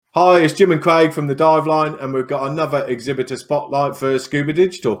Hi, it's Jim and Craig from the Dive Line, and we've got another exhibitor spotlight for Scuba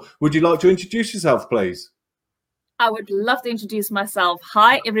Digital. Would you like to introduce yourself, please? I would love to introduce myself.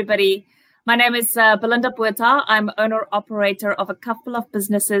 Hi, everybody. My name is Belinda Bueta. I'm owner-operator of a couple of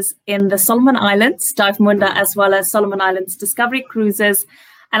businesses in the Solomon Islands, Dive Munda, as well as Solomon Islands Discovery Cruises.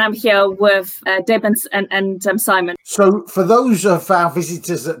 And I'm here with Deb and Simon. So for those of our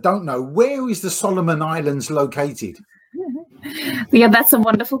visitors that don't know, where is the Solomon Islands located? Yeah, that's a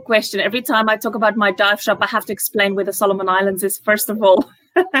wonderful question. Every time I talk about my dive shop, I have to explain where the Solomon Islands is, first of all.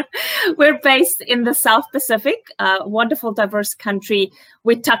 We're based in the South Pacific, a wonderful, diverse country.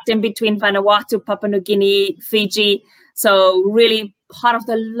 We're tucked in between Vanuatu, Papua New Guinea, Fiji. So really part of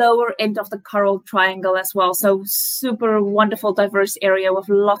the lower end of the Coral Triangle as well. So super wonderful, diverse area with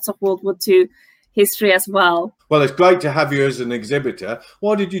lots of World War II history as well. Well, it's great to have you as an exhibitor.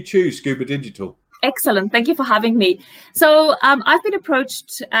 Why did you choose Scuba Digital? Excellent. Thank you for having me. So I've been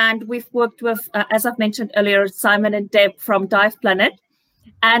approached and we've worked with, as I've mentioned earlier, Simon and Deb from Dive Planet.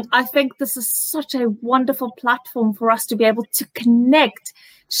 And I think this is such a wonderful platform for us to be able to connect,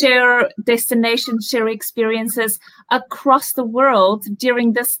 share destinations, share experiences across the world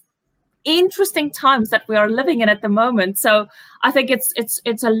during this interesting times that we are living in at the moment. So I think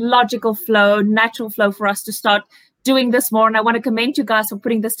it's a logical flow, natural flow for us to start doing this more. And I want to commend you guys for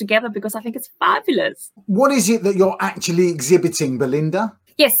putting this together because I think it's fabulous. What is it that you're actually exhibiting, Belinda?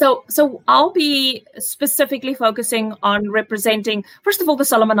 Yes, so I'll be specifically focusing on representing, first of all, the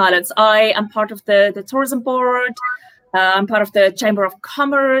Solomon Islands. I am part of the tourism board. I'm part of the Chamber of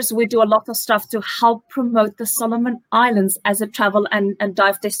Commerce. We do a lot of stuff to help promote the Solomon Islands as a travel and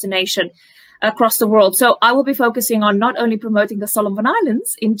dive destination across the world. So I will be focusing on not only promoting the Solomon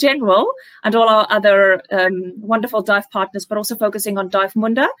Islands in general and all our other wonderful dive partners, but also focusing on Dive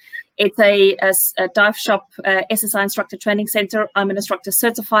Munda. It's a dive shop, SSI Instructor Training Center. I'm an instructor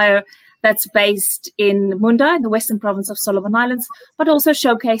certifier that's based in Munda in the western province of Solomon Islands, but also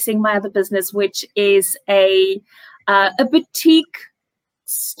showcasing my other business, which is a boutique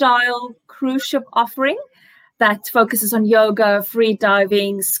style cruise ship offering that focuses on yoga, free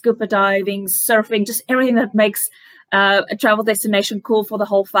diving, scuba diving, surfing, just everything that makes a travel destination cool for the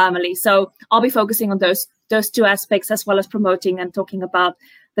whole family. So I'll be focusing on those two aspects, as well as promoting and talking about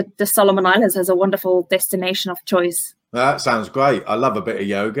the Solomon Islands as a wonderful destination of choice. That sounds great. I love a bit of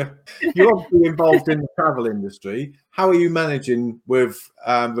yoga. You're obviously involved in the travel industry. How are you managing with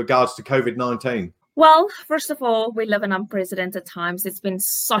regards to COVID-19? Well, first of all, we live in unprecedented times. It's been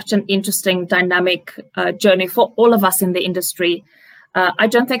such an interesting, dynamic journey for all of us in the industry. I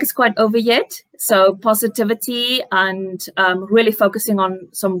don't think it's quite over yet. So positivity and really focusing on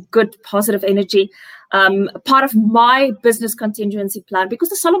some good, positive energy. Part of my business contingency plan, because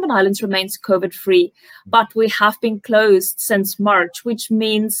the Solomon Islands remains COVID-free, but we have been closed since March, which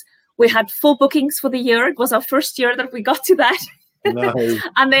means we had full bookings for the year. It was our first year that we got to that. No.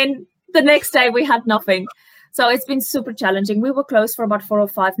 And then the next day we had nothing. So it's been super challenging. We were closed for about 4 or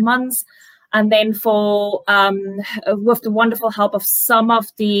 5 months. And then for with the wonderful help of some of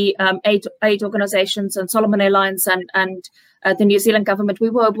the aid organizations and Solomon Airlines and the New Zealand government, we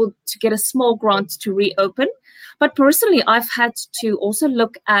were able to get a small grant to reopen. But personally, I've had to also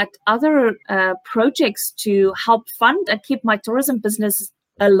look at other projects to help fund and keep my tourism business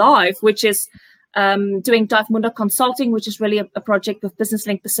alive, which is doing Dive Munda Consulting, which is really a project with Business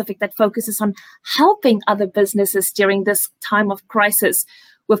Link Pacific that focuses on helping other businesses during this time of crisis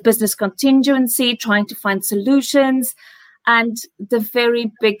with business contingency, trying to find solutions. And the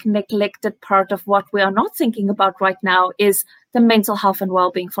very big neglected part of what we are not thinking about right now is the mental health and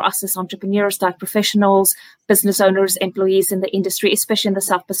well-being for us as entrepreneurs, dive professionals, business owners, employees in the industry, especially in the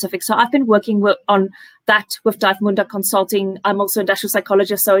South Pacific. So I've been working on that with Dive Munda Consulting. I'm also an industrial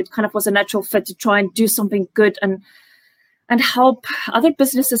psychologist, so it kind of was a natural fit to try and do something good and help other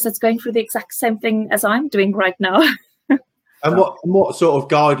businesses that's going through the exact same thing as I'm doing right now. And what sort of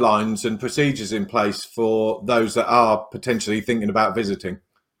guidelines and procedures in place for those that are potentially thinking about visiting?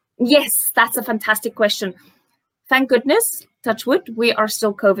 Yes, that's a fantastic question. Thank goodness, touch wood, we are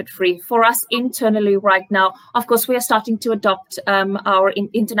still COVID-free. For us internally right now, of course, we are starting to adopt our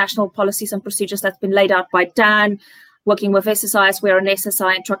international policies and procedures that's been laid out by Dan, working with SSI as we're an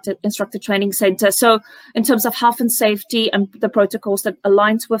SSI instructor training center. So in terms of health and safety and the protocols that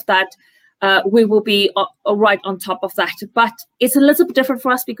aligns with that, we will be right on top of that. But it's a little bit different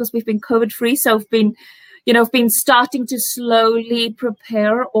for us because we've been COVID-free. So we've been starting to slowly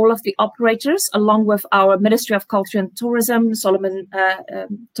prepare all of the operators, along with our Ministry of Culture and Tourism, Solomons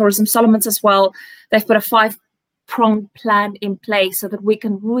as well. They've put a two-pronged plan in place so that we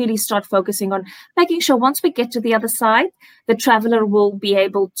can really start focusing on making sure once we get to the other side, the traveler will be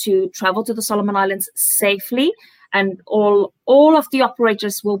able to travel to the Solomon Islands safely, and all of the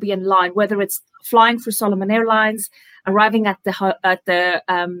operators will be in line, whether it's flying through Solomon Airlines, arriving at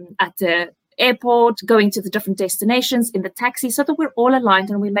the airport, going to the different destinations in the taxi, so that we're all aligned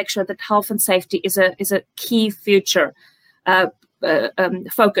and we make sure that health and safety is a key future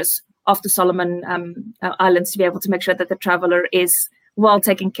focus of the Solomon Islands, to be able to make sure that the traveler is well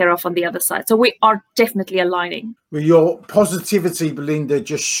taken care of on the other side. So we are definitely aligning. Well, your positivity, Belinda,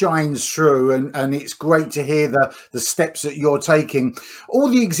 just shines through, and it's great to hear the steps that you're taking. All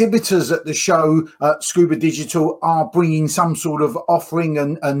the exhibitors at the show, Scuba Digital, are bringing some sort of offering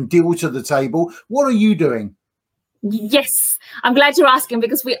and deal to the table. What are you doing? Yes, I'm glad you're asking,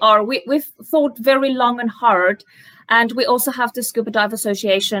 because we've thought very long and hard. And we also have the Scuba Dive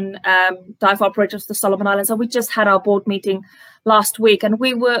Association, dive operators of the Solomon Islands. And we just had our board meeting last week, and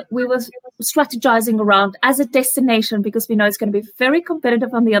we were strategizing around, as a destination, because we know it's going to be very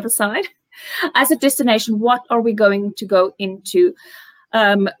competitive on the other side. As a destination, what are we going to go into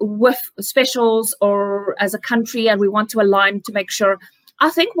with specials, or as a country? And we want to align to make sure. I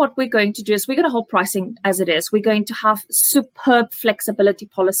think what we're going to do is we're going to hold pricing as it is. We're going to have superb flexibility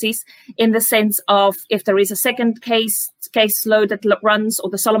policies, in the sense of, if there is a second case load that runs, or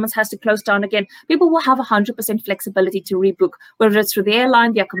the Solomons has to close down again, people will have 100% flexibility to rebook, whether it's through the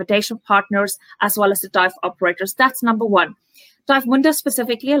airline, the accommodation partners, as well as the dive operators. That's number one. Dive Munda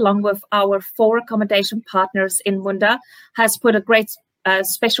specifically, along with our 4 accommodation partners in Munda, has put a great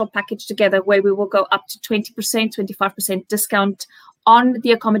special package together where we will go up to 20%, 25% discount on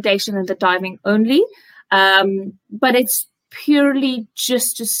the accommodation and the diving only. But it's purely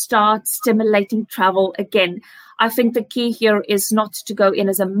just to start stimulating travel again. I think the key here is not to go in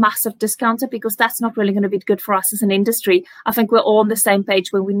as a massive discounter, because that's not really going to be good for us as an industry. I think we're all on the same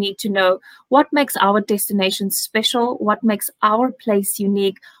page where we need to know what makes our destination special, what makes our place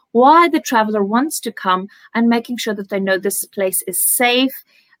unique, why the traveler wants to come, and making sure that they know this place is safe.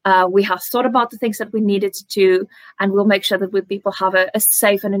 We have thought about the things that we needed to do, and we'll make sure that people have a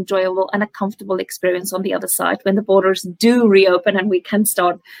safe and enjoyable and a comfortable experience on the other side when the borders do reopen and we can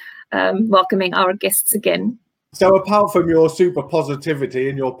start welcoming our guests again. So apart from your super positivity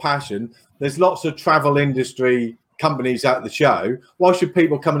and your passion, there's lots of travel industry companies at the show. Why should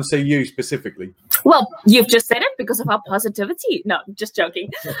people come and see you specifically? Well, you've just said it, because of our positivity. No, just joking.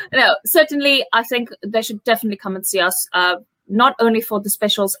 No, certainly, I think they should definitely come and see us. Not only for the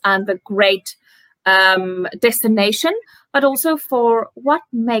specials and the great destination, but also for what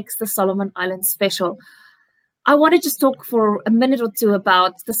makes the Solomon Islands special. I want to just talk for a minute or two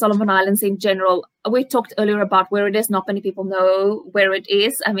about the Solomon Islands in general. We talked earlier about where it is. Not many people know where it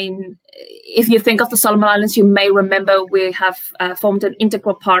is. I mean, if you think of the Solomon Islands, you may remember we have formed an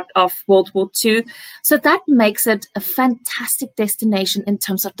integral part of World War II. So that makes it a fantastic destination in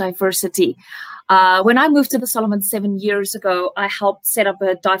terms of diversity. When I moved to the Solomon 7 years ago, I helped set up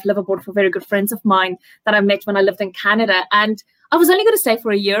a dive liveaboard for very good friends of mine that I met when I lived in Canada. And I was only going to stay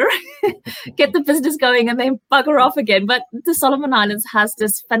for a year, get the business going, and then bugger off again. But the Solomon Islands has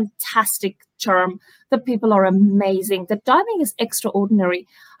this fantastic charm. The people are amazing. The diving is extraordinary.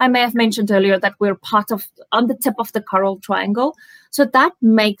 I may have mentioned earlier that we're on the tip of the Coral Triangle. So that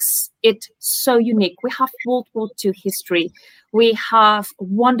makes it so unique. We have World War II history. We have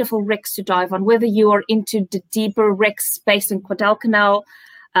wonderful wrecks to dive on, whether you are into the deeper wrecks based in Guadalcanal,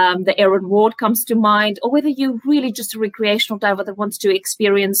 the Aaron Ward comes to mind, or whether you're really just a recreational diver that wants to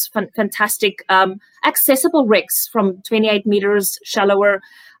experience fantastic accessible wrecks from 28 meters shallower.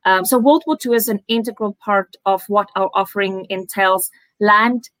 So World War II is an integral part of what our offering entails,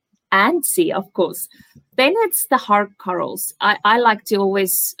 land and sea, of course. Then it's the hard corals. I like to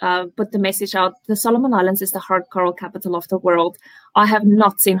always put the message out, the Solomon Islands is the hard coral capital of the world. I have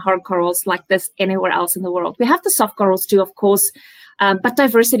not seen hard corals like this anywhere else in the world. We have the soft corals too, of course, but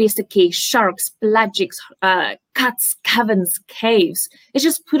diversity is the key. Sharks, pelagics, cuts, caverns, caves. It's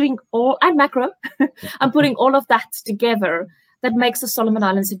just putting and macro, I'm putting all of that together that makes the Solomon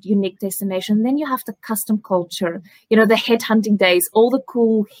Islands a unique destination. Then you have the custom culture, the headhunting days, all the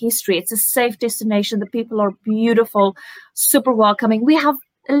cool history. It's a safe destination. The people are beautiful, super welcoming. We have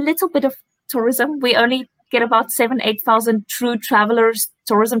a little bit of tourism. We only get about 8,000 true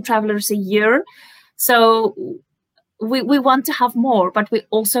tourism travelers a year. So we want to have more, but we're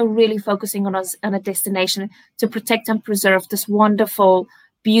also really focusing on a destination to protect and preserve this wonderful,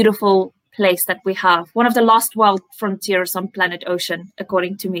 beautiful place that we have. One of the last wild frontiers on planet Ocean,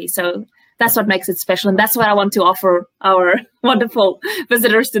 according to me. So that's what makes it special. And that's what I want to offer our wonderful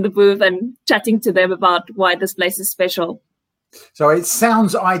visitors to the booth and chatting to them about why this place is special. So it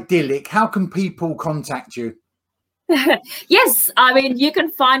sounds idyllic. How can people contact you? Yes, I mean, you can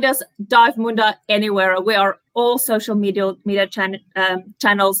find us Dive Munda anywhere. We are all social media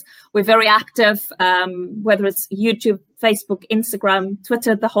channels. We're very active, whether it's YouTube, Facebook, Instagram,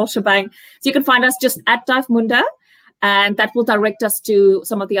 Twitter, the whole shebang. So you can find us just at Dive Munda, and that will direct us to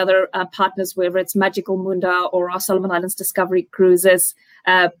some of the other partners, whether it's Magical Munda or our Solomon Islands Discovery Cruises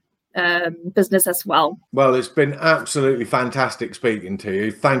business as well. Well, it's been absolutely fantastic speaking to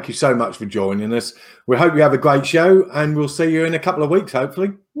you. Thank you so much for joining us. We hope you have a great show, and we'll see you in a couple of weeks,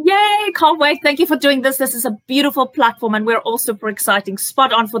 hopefully. Yay, can't wait. Thank you for doing this. This is a beautiful platform, and we're all super exciting.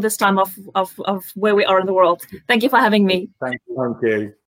 Spot on for this time of where we are in the world. Thank you for having me. Thank you.